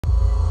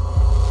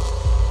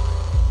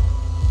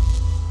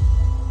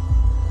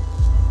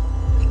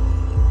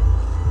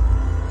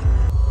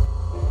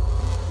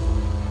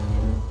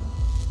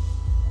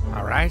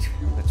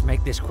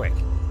this quick.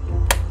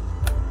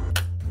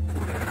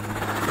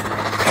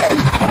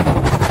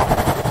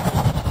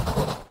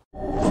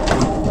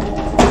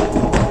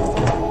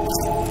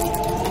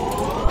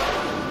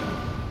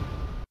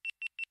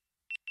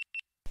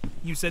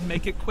 You said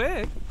make it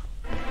quick.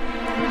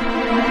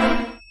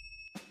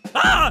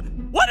 Ah!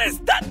 What is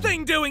that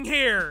thing doing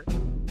here?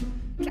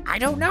 I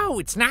don't know.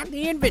 It's not in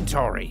the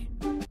inventory.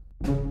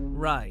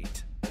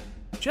 Right.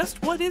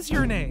 Just what is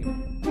your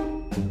name?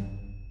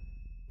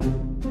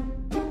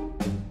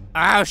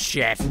 Oh,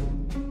 shit.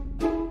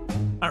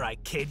 All right,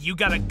 kid, you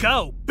gotta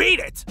go. Beat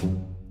it!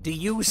 Do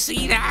you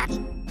see that?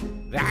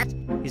 That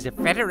is a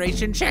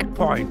Federation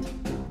checkpoint.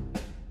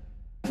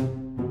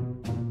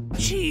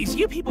 Jeez,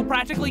 you people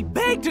practically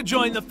begged to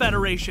join the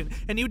Federation,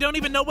 and you don't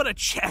even know what a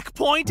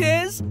checkpoint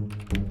is?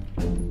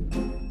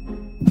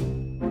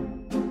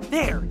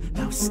 There,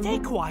 now stay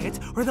quiet,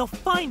 or they'll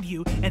find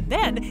you, and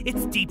then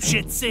it's Deep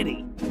Shit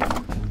City.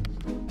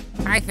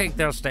 I think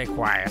they'll stay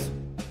quiet.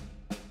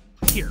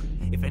 Here,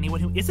 if anyone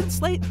who isn't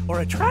Slate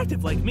or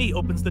attractive like me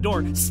opens the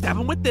door, stab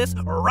him with this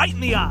right in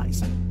the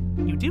eyes.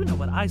 You do know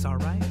what eyes are,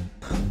 right?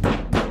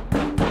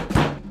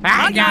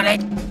 I got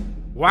it.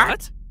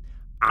 What?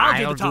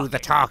 I'll do the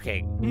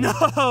talking.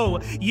 No,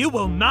 you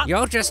will not.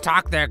 You'll just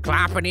talk their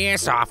clapping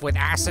ears off with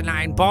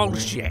asinine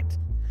bullshit.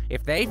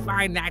 If they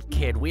find that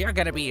kid, we are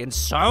gonna be in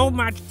so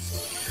much...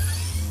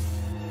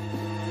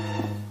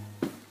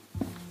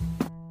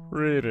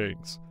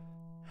 Greetings.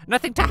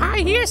 Nothing to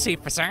hide here,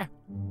 Officer.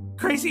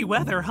 Crazy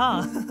weather,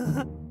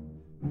 huh?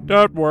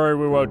 Don't worry,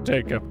 we won't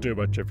take up too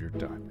much of your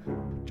time.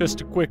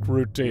 Just a quick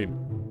routine.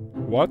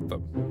 Want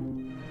them?